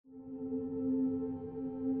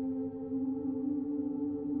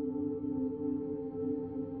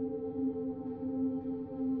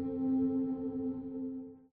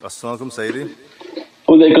As-salamu alaykum Sayyidi.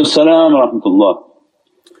 Walaykum salam wa rahmatullah.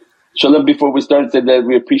 Inshallah, before we start, say that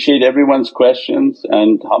we appreciate everyone's questions,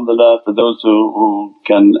 and alhamdulillah for those who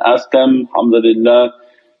can ask them, alhamdulillah.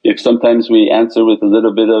 If sometimes we answer with a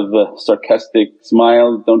little bit of a sarcastic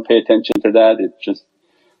smile, don't pay attention to that, it's just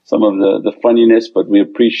some of the funniness, but we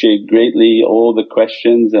appreciate greatly all the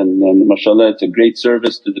questions, and mashallah it's a great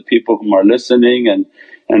service to the people who are listening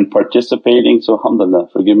and participating. So alhamdulillah,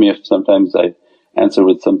 forgive me if sometimes I answer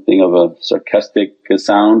with something of a sarcastic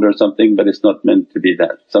sound or something, but it's not meant to be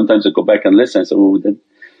that. Sometimes I go back and listen and say, oh that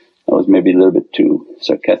was maybe a little bit too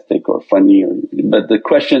sarcastic or funny, but the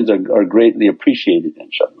questions are greatly appreciated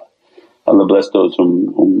inshaAllah. Allah bless those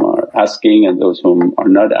whom are asking and those whom are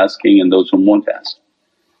not asking and those whom won't ask.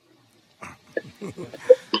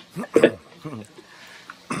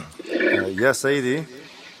 Yes Sayyidi.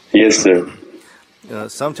 Yes sir.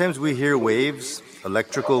 Sometimes we hear waves,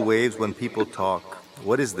 electrical waves when people talk.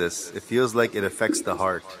 What is this? It feels like it affects the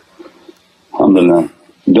heart. Alhamdulillah.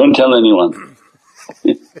 Don't tell anyone.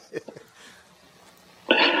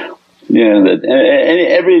 Yeah, that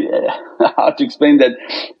every how to explain that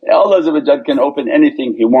Allah can open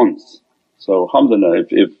anything He wants. So alhamdulillah,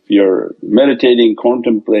 if you're meditating,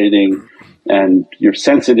 contemplating and you're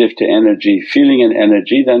sensitive to energy, feeling an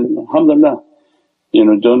energy, then alhamdulillah,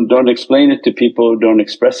 don't explain it to people, don't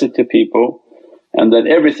express it to people, and that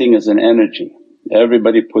everything is an energy.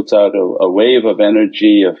 Everybody puts out a wave of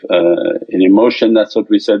energy, of an emotion. That's what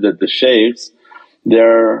we said, that the shaykhs,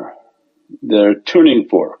 they're tuning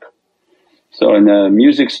fork. So in a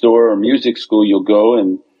music store or music school you'll go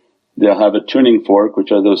and they'll have a tuning fork,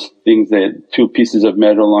 which are those things that two pieces of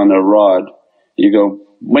metal on a rod, you go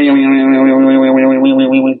and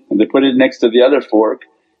they put it next to the other fork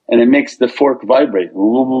and it makes the fork vibrate.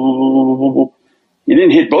 You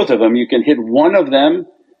didn't hit both of them, you can hit one of them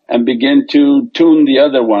and begin to tune the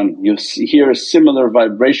other one. You'll hear a similar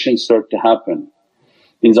vibration start to happen.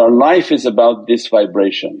 Means our life is about this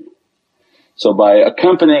vibration. So by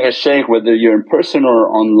accompanying a shaykh, whether you're in person or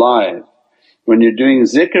on live, when you're doing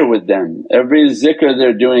zikr with them, every zikr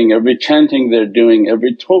they're doing, every chanting they're doing,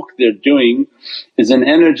 every talk they're doing is an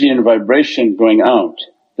energy and vibration going out.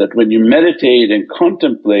 That when you meditate and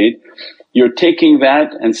contemplate, you're taking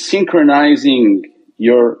that and synchronizing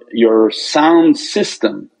your sound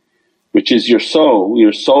system, which is your soul.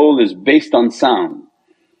 Your soul is based on sound,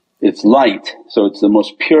 it's light, so it's the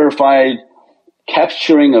most purified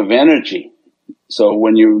capturing of energy. So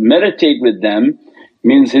when you meditate with them,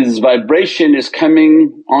 means his vibration is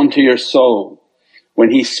coming onto your soul. When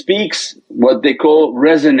he speaks, what they call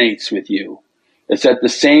resonates with you, it's at the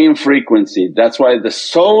same frequency. That's why the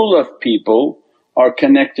soul of people are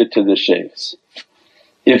connected to the shaykhs.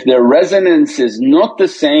 If their resonance is not the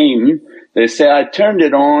same, they say, I turned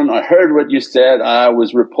it on, I heard what you said, I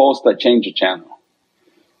was repulsed, I changed the channel.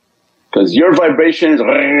 Because your vibration is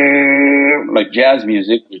like jazz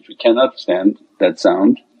music, which we cannot stand that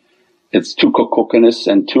sound. It's too cocoonous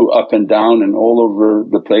and too up and down and all over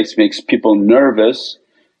the place, makes people nervous.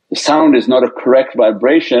 The sound is not a correct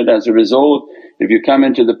vibration. As a result, if you come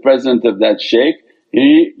into the presence of that shaykh,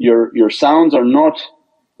 your sounds are not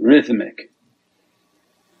rhythmic.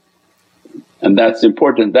 And that's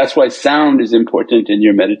important. That's why sound is important in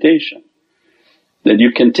your meditation. That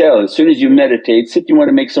you can tell as soon as you meditate, sit, you want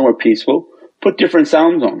to make somewhere peaceful, put different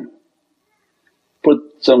sounds on. Put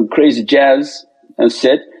some crazy jazz and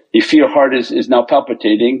sit, you feel your heart is now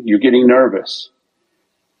palpitating, you're getting nervous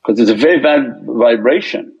because it's a very bad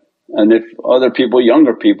vibration. And if other people,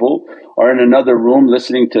 younger people are in another room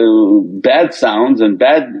listening to bad sounds and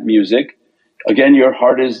bad music, again your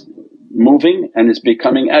heart is moving and is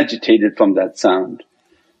becoming agitated from that sound.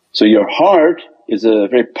 So your heart is a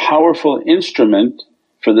very powerful instrument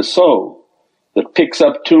for the soul that picks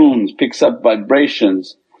up tunes, picks up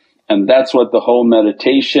vibrations, and that's what the whole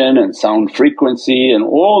meditation and sound frequency and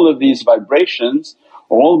all of these vibrations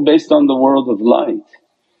are all based on the world of light.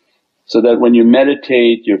 So that when you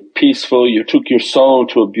meditate you're peaceful, you took your soul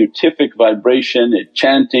to a beatific vibration,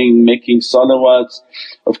 chanting, making salawats.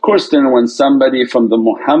 Of course then when somebody from the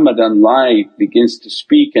Muhammadan light begins to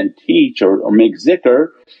speak and teach or make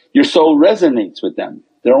zikr, your soul resonates with them.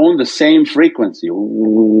 They're on the same frequency,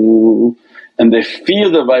 and they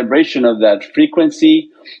feel the vibration of that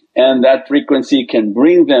frequency, and that frequency can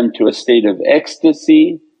bring them to a state of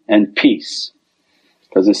ecstasy and peace.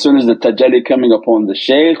 Because as soon as the tajalli coming upon the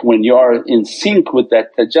shaykh, when you are in sync with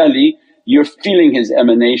that tajalli, you're feeling his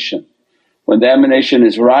emanation. When the emanation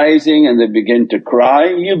is rising and they begin to cry,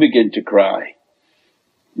 you begin to cry.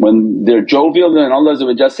 When they're jovial, then Allah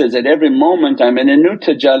says, at every moment I'm in a new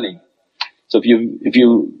tajalli. So if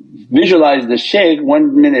you visualize the shaykh,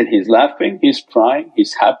 1 minute he's laughing, he's crying,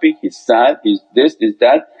 he's happy, he's sad, he's this, he's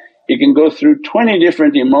that. He can go through 20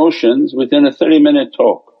 different emotions within a 30-minute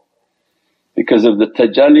talk because of the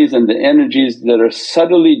tajallis and the energies that are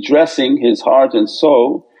subtly dressing his heart and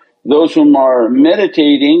soul. Those whom are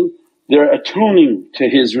meditating, they're attuning to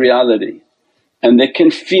his reality and they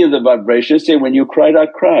can feel the vibration. Say, when you cried, I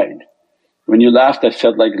cried. When you laughed, I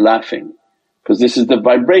felt like laughing, because this is the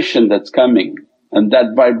vibration that's coming, and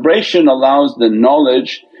that vibration allows the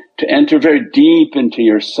knowledge to enter very deep into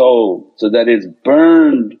your soul so that it's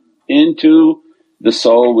burned into the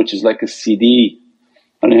soul, which is like a CD.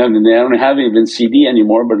 They don't have even CD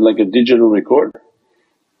anymore, but like a digital recorder.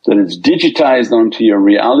 So it's digitized onto your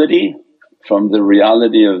reality from the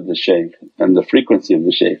reality of the shaykh and the frequency of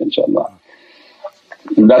the shaykh, inshaAllah.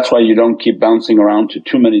 And that's why you don't keep bouncing around to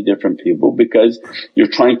too many different people, because you're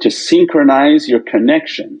trying to synchronize your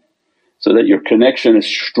connection so that your connection is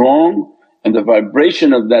strong and the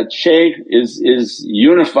vibration of that shaykh is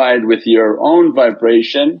unified with your own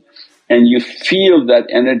vibration and you feel that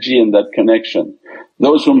energy and that connection.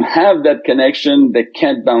 Those whom have that connection, they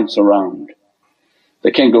can't bounce around. They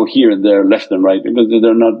can't go here and there, left and right, because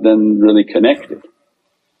they're not then really connected,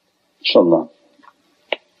 inshaAllah.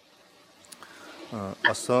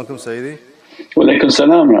 As-salamu alaykum Sayyidi. Wa alaykum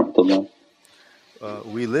salam wa rahmatullah.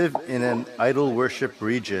 We live in an idol worship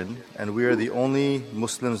region and we are the only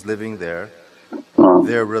Muslims living there.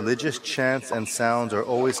 Their religious chants and sounds are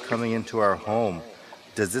always coming into our home.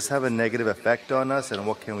 Does this have a negative effect on us and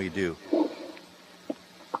what can we do?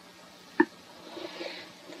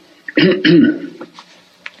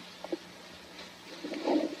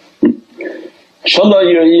 InshaAllah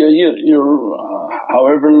you're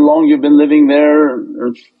however long you've been living there,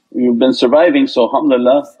 or you've been surviving, so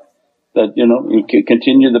alhamdulillah that you can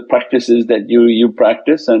continue the practices that you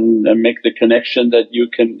practice and make the connection that you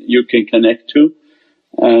can connect to.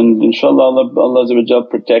 And inshaAllah Allah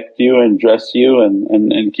protect you and dress you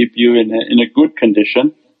and keep you in a good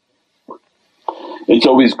condition. It's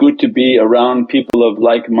always good to be around people of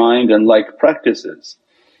like mind and like practices,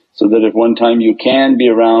 so that if one time you can be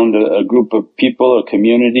around a group of people, a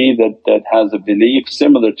community that has a belief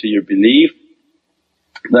similar to your belief,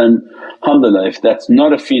 then alhamdulillah. If that's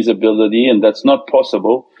not a feasibility and that's not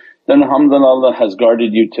possible, then alhamdulillah Allah has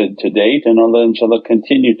guarded you to date, and Allah inshaAllah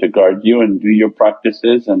continue to guard you and do your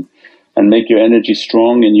practices and make your energy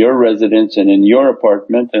strong in your residence and in your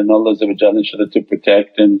apartment, and Allah inshaAllah to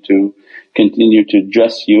protect and to continue to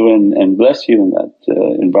dress you and bless you in that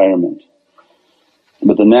environment.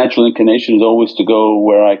 But the natural inclination is always to go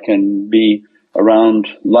where I can be around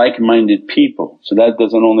like-minded people. So that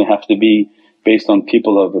doesn't only have to be based on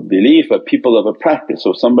people of a belief, but people of a practice.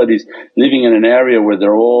 So if somebody's living in an area where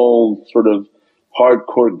they're all sort of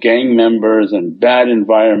hardcore gang members and bad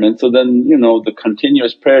environment, so then the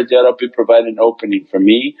continuous prayers, Ya Rabbi provide an opening for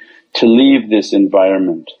me to leave this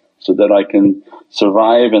environment so that I can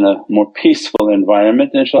survive in a more peaceful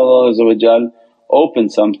environment. InshaAllah open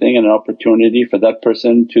something, an opportunity for that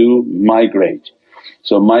person to migrate.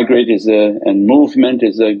 So migrate and movement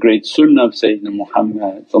is a great sunnah of Sayyidina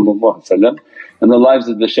Muhammad, and the lives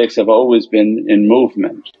of the shaykhs have always been in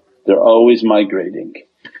movement. They're always migrating.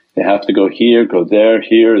 They have to go here, go there,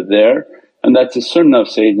 here, there, and that's a sunnah of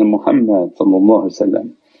Sayyidina Muhammad.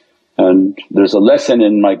 And there's a lesson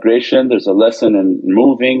in migration, there's a lesson in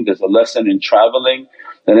moving, there's a lesson in travelling,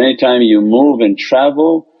 that any time you move and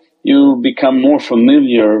travel you become more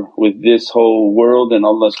familiar with this whole world and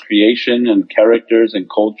Allah's creation and characters and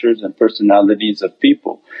cultures and personalities of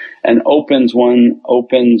people, and opens one's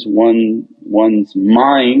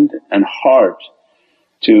mind and heart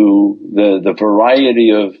to the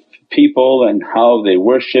variety of people and how they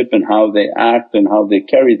worship and how they act and how they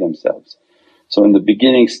carry themselves. So in the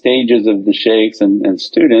beginning stages of the shaykhs and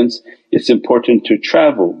students, it's important to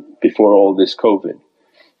travel before all this COVID,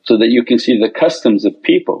 so that you can see the customs of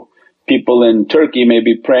people. People in Turkey may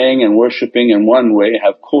be praying and worshipping in one way,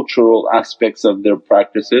 have cultural aspects of their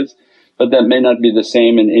practices, but that may not be the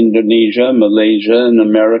same in Indonesia, Malaysia and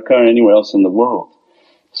America or anywhere else in the world.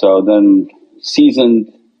 So then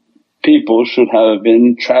seasoned people should have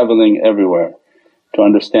been travelling everywhere to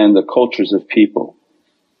understand the cultures of people,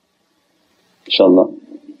 inshaAllah.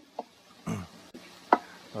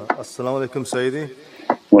 As-salamu alaykum Sayyidi.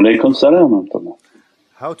 Wa alaykum salam wa rahmatullah.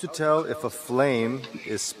 How to tell if a flame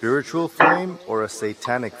is spiritual flame or a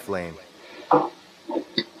satanic flame?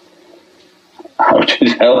 How to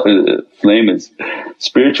tell if a flame is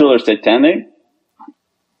spiritual or satanic?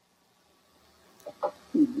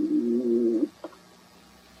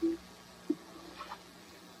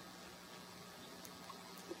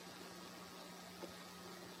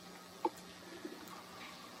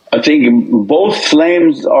 I think both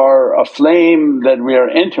flames are a flame that we are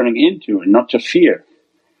entering into and not to fear.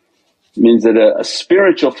 It means that a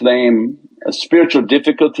spiritual flame, a spiritual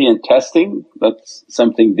difficulty and testing, that's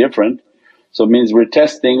something different. So it means we're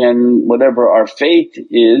testing, and whatever our fate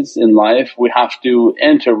is in life we have to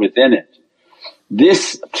enter within it.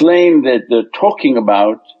 This flame that they're talking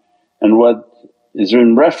about and what is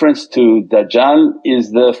in reference to Dajjal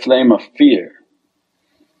is the flame of fear.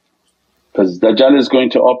 Because Dajjal is going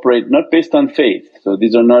to operate not based on faith, so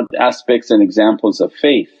these are not aspects and examples of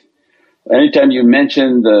faith. Anytime you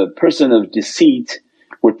mention the person of deceit,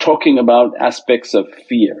 we're talking about aspects of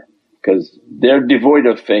fear because they're devoid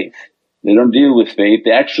of faith. They don't deal with faith,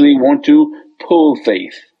 they actually want to pull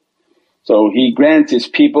faith. So he grants his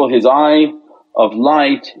people, his eye of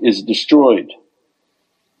light is destroyed.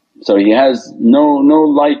 So he has no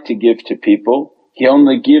light to give to people, he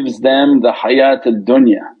only gives them the hayat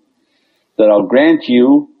al-dunya, that I'll grant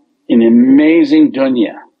you an amazing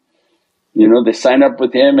dunya. You know, they sign up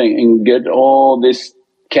with him and get all this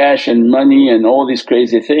cash and money and all these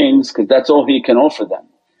crazy things because that's all he can offer them.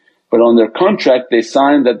 But on their contract they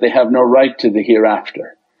sign that they have no right to the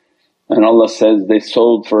hereafter. And Allah says they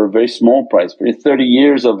sold for a very small price, for 30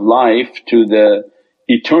 years of life to the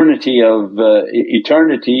eternity of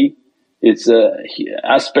eternity. It's a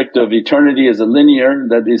aspect of eternity is a linear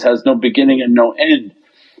that has no beginning and no end.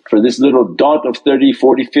 For this little dot of 30,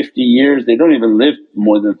 40, 50 years, they don't even live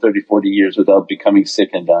more than 30, 40 years without becoming sick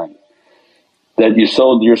and dying. That you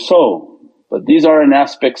sold your soul. But these are in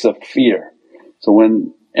aspects of fear. So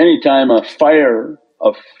when anytime a fire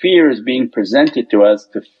of fear is being presented to us,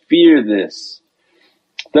 to fear this,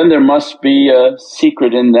 then there must be a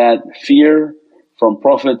secret in that fear from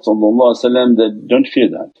Prophet that don't fear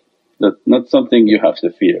that. That's not something you have to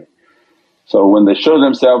fear. So when they show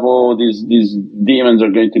themselves, oh these demons are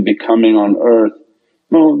going to be coming on earth,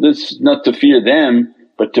 no, this is not to fear them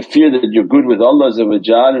but to fear that you're good with Allah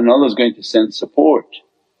and Allah's going to send support.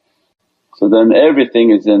 So then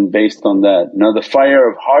everything is then based on that. Now the fire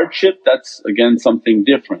of hardship, that's again something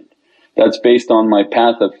different. That's based on my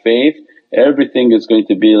path of faith. Everything is going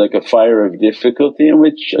to be like a fire of difficulty in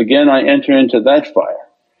which again I enter into that fire.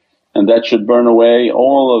 And that should burn away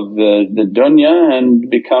all of the dunya and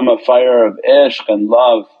become a fire of ishq and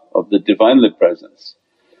love of the Divinely Presence,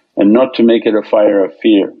 and not to make it a fire of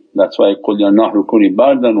fear. That's why, قُلْ يَا نَهْرُ كُونِي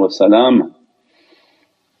بَارْدًا وَسَلَامًا.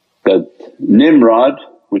 That Nimrod,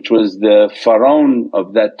 which was the Pharaoh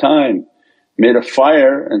of that time, made a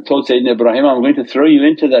fire and told Sayyidina Ibrahim, I'm going to throw you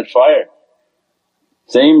into that fire.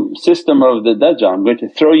 Same system of the Dajjal, I'm going to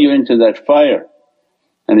throw you into that fire.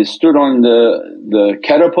 And he stood on the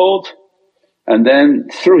catapult and then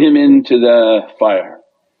threw him into the fire.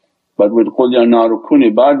 But with قُلْ يَا نَارُ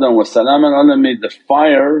كُونِي بَارْدًا وَسَلَامًا, Allah made the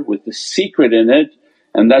fire with the secret in it,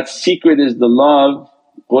 and that secret is the love.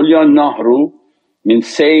 قُلْ يَا نَهْرُ means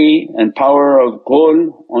say and power of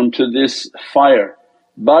qul onto this fire.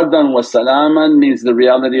 Bardan wa salaman means the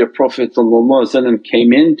reality of Prophet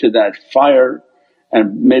came into that fire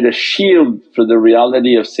and made a shield for the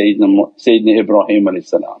reality of Sayyidina Ibrahim,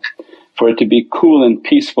 for it to be cool and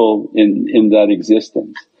peaceful in that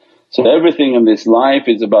existence. So everything in this life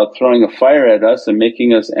is about throwing a fire at us and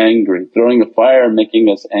making us angry, throwing a fire and making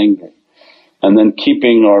us angry, and then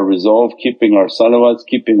keeping our resolve, keeping our salawats,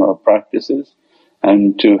 keeping our practices,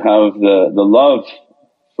 and to have the love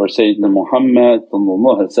for Sayyidina Muhammad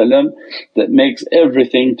that makes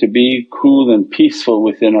everything to be cool and peaceful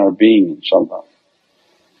within our being, inshaAllah.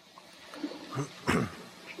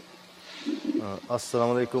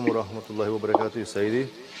 As-salamu alaykum wa rahmatullahi wa barakatuh, Sayyidi.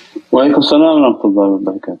 Wa alaykum as-salam wa rahmatullahi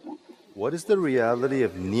wa barakatuh. What is the reality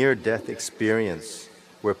of near-death experience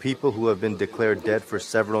where people who have been declared dead for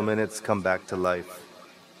several minutes come back to life?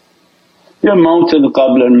 Ya maut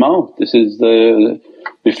qabla al-maut. This is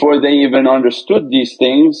before they even understood these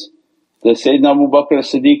things, the Sayyidina Abu Bakr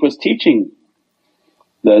as-Siddiq was teaching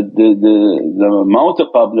that the maut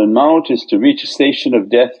qabla al-maut is to reach a station of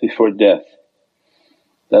death before death.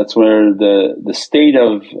 That's where the state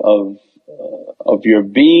of your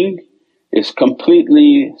being is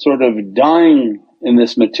completely sort of dying in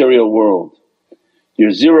this material world.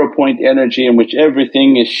 Your 0 point energy in which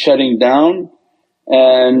everything is shutting down,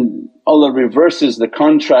 and Allah reverses the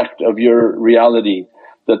contract of your reality,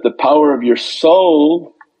 that the power of your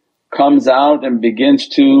soul comes out and begins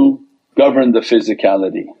to govern the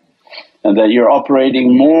physicality, and that you're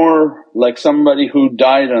operating more like somebody who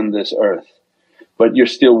died on this earth but you're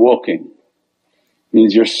still walking.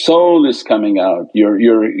 Means your soul is coming out,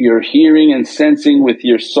 you're hearing and sensing with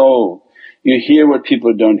your soul. You hear what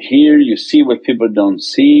people don't hear, you see what people don't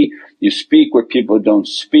see, you speak what people don't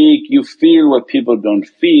speak, you feel what people don't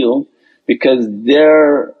feel, because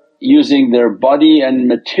they're using their body and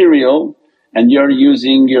material and you're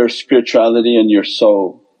using your spirituality and your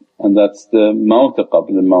soul. And that's the maut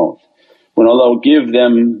qabla al-maut. When Allah will give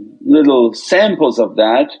them little samples of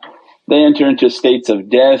that, they enter into states of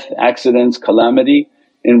death, accidents, calamity,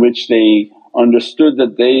 in which they understood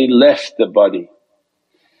that they left the body.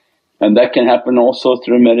 And that can happen also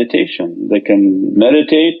through meditation. They can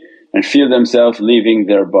meditate and feel themselves leaving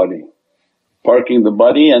their body, parking the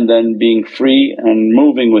body and then being free and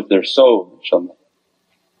moving with their soul, inshaAllah.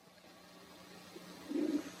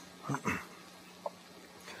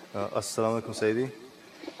 As-salamu alaykum Sayyidi.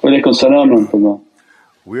 Wa alaykum salam wa rahmatullah.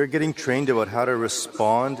 We are getting trained about how to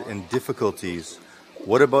respond in difficulties.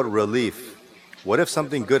 What about relief? What if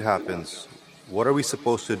something good happens? What are we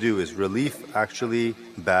supposed to do? Is relief actually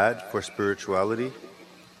bad for spirituality?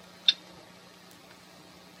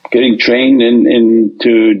 Getting trained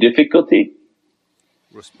into difficulty?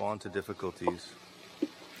 Respond to difficulties.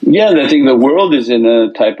 Yeah, I think the world is in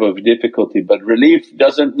a type of difficulty, but relief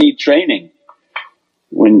doesn't need training.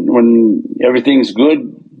 When everything's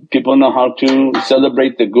good, people know how to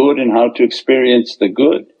celebrate the good and how to experience the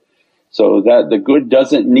good. So that the good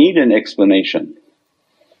doesn't need an explanation.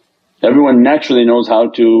 Everyone naturally knows how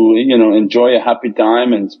to enjoy a happy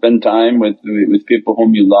time and spend time with people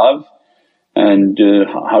whom you love, and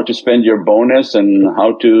how to spend your bonus and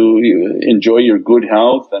how to enjoy your good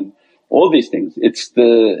health and all these things. It's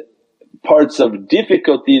the parts of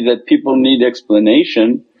difficulty that people need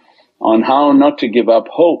explanation on how not to give up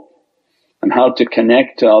hope and how to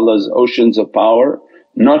connect to Allah's oceans of power,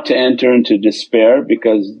 not to enter into despair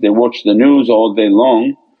because they watch the news all day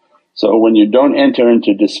long. So when you don't enter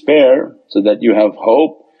into despair, so that you have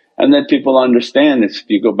hope, and that people understand. If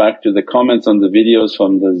you go back to the comments on the videos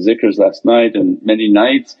from the zikrs last night and many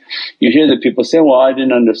nights, you hear that people say, well, I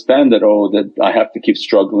didn't understand that, that I have to keep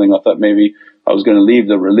struggling, I thought maybe I was going to leave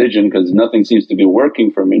the religion because nothing seems to be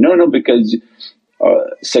working for me. No, because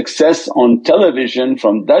success on television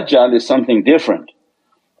from Dajjal is something different.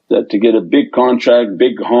 That to get a big contract,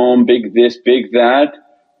 big home, big this, big that,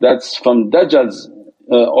 that's from Dajjal's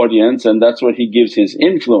audience, and that's what he gives his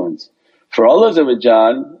influence. For Allah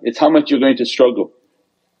it's how much you're going to struggle.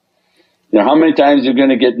 How many times you're going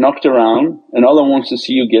to get knocked around and Allah wants to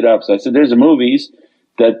see you get up. So I said there's movies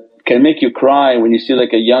that can make you cry when you see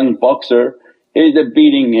like a young boxer, they're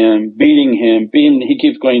beating him, he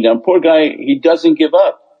keeps going down. Poor guy, he doesn't give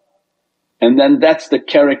up. And then that's the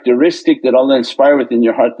characteristic that Allah inspire within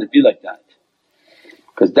your heart to be like that,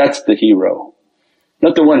 because that's the hero.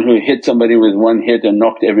 Not the one who hit somebody with one hit and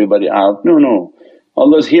knocked everybody out, no.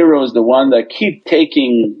 Allah's hero is the one that keep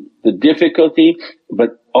taking the difficulty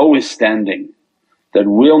but always standing, that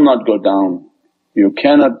will not go down. You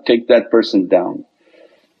cannot take that person down.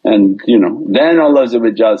 And then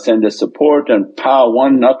Allah send us support and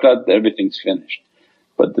one knockout, everything's finished.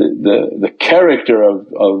 But the character of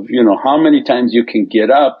how many times you can get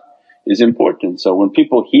up is important. So when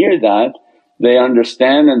people hear that, they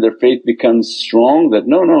understand and their faith becomes strong, that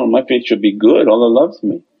no, my faith should be good, Allah loves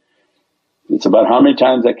me. It's about how many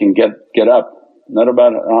times I can get up, not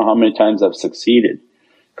about how many times I've succeeded.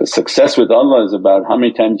 Because success with Allah is about how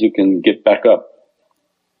many times you can get back up,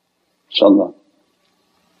 inshaAllah.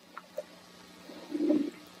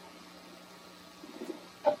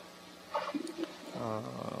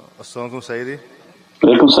 As-salamu alaykum Sayyidi.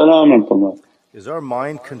 Alaykum salam wa rahmatullah. Is our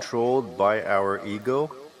mind controlled by our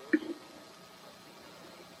ego?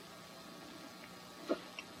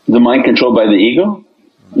 The mind controlled by the ego?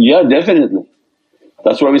 Yeah, definitely.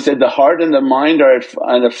 That's why we said the heart and the mind are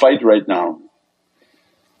in a fight right now.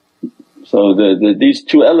 So these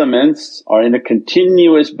two elements are in a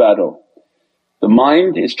continuous battle. The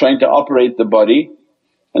mind is trying to operate the body,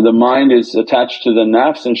 and the mind is attached to the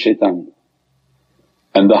nafs and shaitan.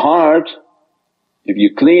 And the heart, if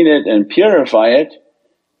you clean it and purify it,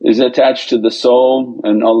 is attached to the soul,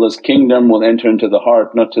 and Allah's kingdom will enter into the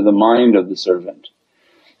heart, not to the mind of the servant.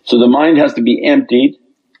 So the mind has to be emptied,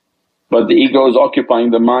 but the ego is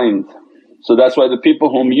occupying the mind. So that's why the people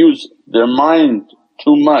whom use their mind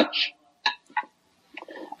too much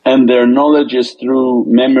and their knowledge is through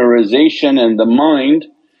memorization and the mind,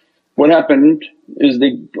 what happened is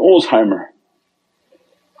the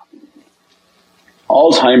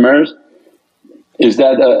Alzheimer's is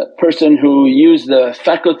that a person who used the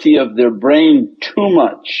faculty of their brain too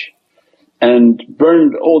much and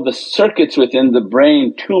burned all the circuits within the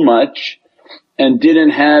brain too much and didn't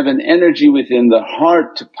have an energy within the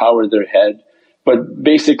heart to power their head, but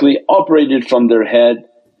basically operated from their head,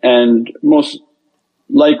 and most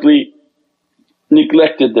likely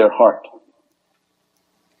neglected their heart,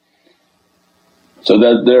 so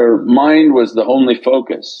that their mind was the only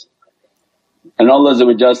focus. And Allah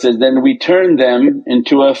says, then we turned them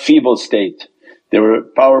into a feeble state. They were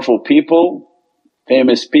powerful people,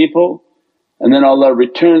 famous people, and then Allah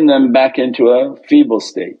returned them back into a feeble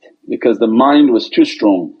state because the mind was too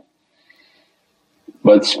strong.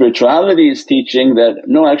 But spirituality is teaching that,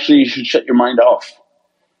 no, actually you should shut your mind off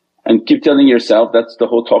and keep telling yourself, that's the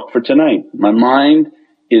whole talk for tonight. My mind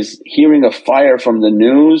is hearing a fire from the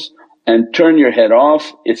news, and turn your head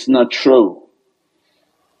off, it's not true.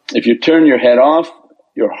 If you turn your head off,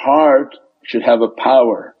 your heart should have a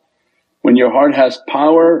power. When your heart has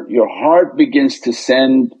power, your heart begins to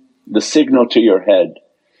send the signal to your head,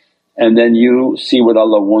 and then you see what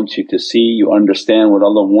Allah wants you to see, you understand what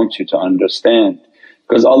Allah wants you to understand.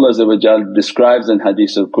 Because Allah describes in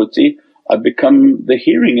Hadith al-Qudsi, I've become the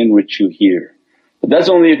hearing in which you hear. But that's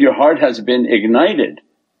only if your heart has been ignited.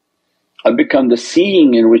 I've become the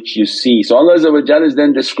seeing in which you see. So Allah is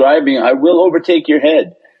then describing, I will overtake your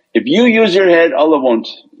head. If you use your head, Allah won't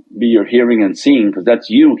be your hearing and seeing, because that's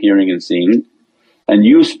you hearing and seeing and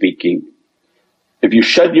you speaking. If you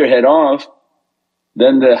shut your head off,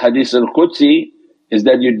 then the Hadith al-Qudsi is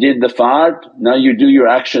that you did the fard, now you do your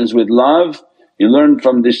actions with love, you learn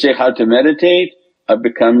from the shaykh how to meditate, I've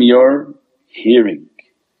become your hearing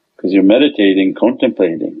because you're meditating,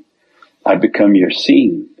 contemplating. I become your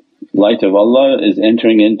seeing. Light of Allah is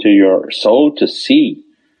entering into your soul to see,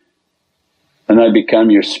 and I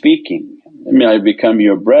become your speaking. I become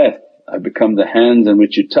your breath, I become the hands in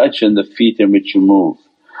which you touch and the feet in which you move.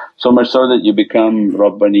 So much so that you become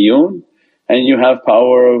Rabbaniyun and you have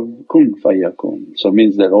power of kun fayakun. So it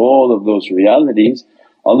means that all of those realities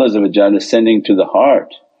Allah is sending to the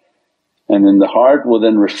heart, and then the heart will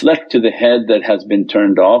then reflect to the head that has been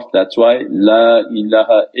turned off. That's why, La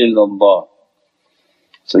ilaha illallah.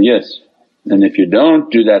 So yes, and if you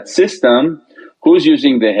don't do that system, who's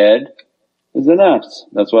using the head? Is the nafs.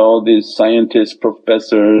 That's why all these scientists,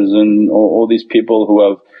 professors and all these people who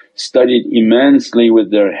have studied immensely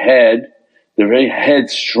with their head, they're very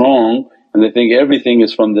headstrong and they think everything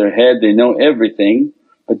is from their head, they know everything,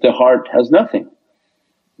 but the heart has nothing.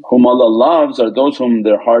 Whom Allah loves are those whom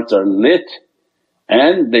their hearts are lit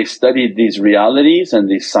and they studied these realities and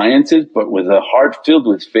these sciences, but with a heart filled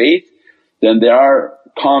with faith, then they are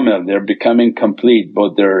kamil, they're becoming complete.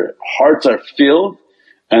 Both their hearts are filled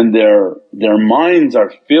and their minds are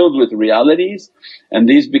filled with realities, and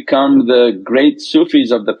these become the great Sufis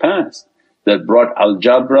of the past that brought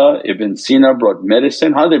al-Jabra. Ibn Sina brought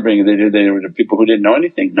medicine. How they bring it? They were the people who didn't know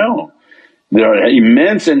anything? No. They are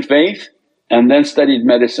immense in faith and then studied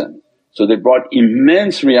medicine. So they brought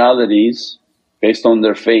immense realities based on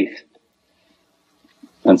their faith.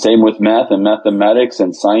 And same with math and mathematics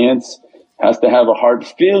and science, has to have a heart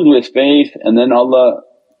filled with faith, and then Allah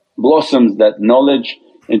blossoms that knowledge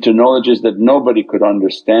into knowledges that nobody could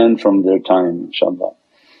understand from their time, inshaAllah.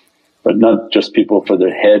 But not just people for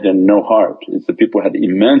their head and no heart, it's the people who had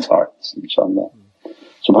immense hearts, inshaAllah.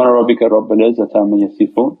 Subhana rabbika rabbil izzati amma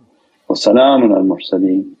yasifoon wa salaamun al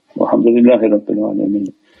mursaleen walhamdulillahi rabbil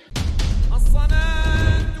alameen.